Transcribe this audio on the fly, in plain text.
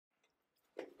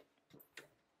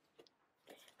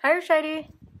Hi, Rusyaidi.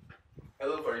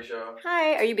 Hello, Farisha.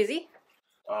 Hi, are you busy?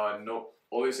 No,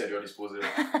 always at your disposal.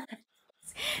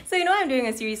 So I'm doing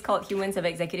a series called Humans of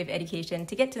Executive Education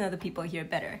to get to know the people here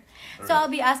better. So I'll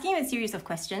be asking you a series of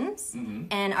questions,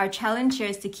 and our challenge here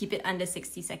is to keep it under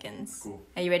 60 seconds. Cool.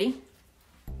 Are you ready?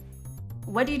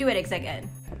 What do you do at Exec Ed?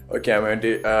 Okay,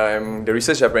 I'm the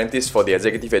Research Apprentice for the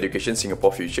Executive Education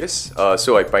Singapore Futures.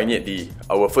 So I pioneered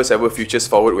our first ever Futures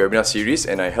Forward webinar series,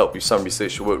 and I helped with some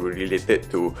research work related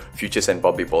to futures and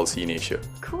public policy in Asia.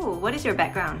 Cool. What is your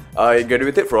background? I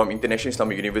graduated from International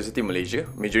Islamic University, Malaysia,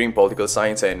 majoring in political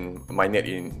science and minored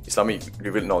in Islamic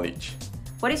revealed knowledge.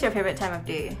 What is your favorite time of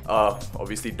day?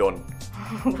 Obviously dawn.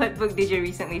 What book did you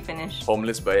recently finish?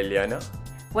 Homeless by Liana.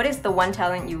 What is the one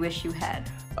talent you wish you had?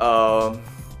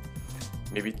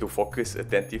 Maybe to focus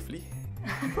attentively.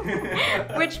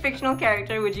 Which fictional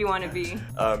character would you want to be?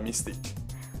 Mystic.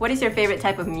 What is your favorite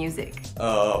type of music?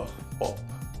 Pop.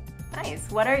 Nice.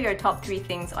 What are your top 3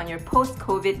 things on your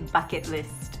post-COVID bucket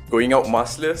list? Going out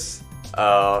maskless,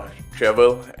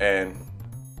 travel, and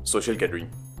social gathering.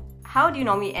 How do you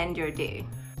normally end your day?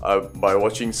 By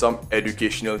watching some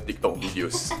educational TikTok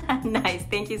videos. Nice.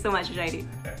 Thank you so much, Rusyaidi.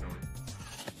 Yeah, no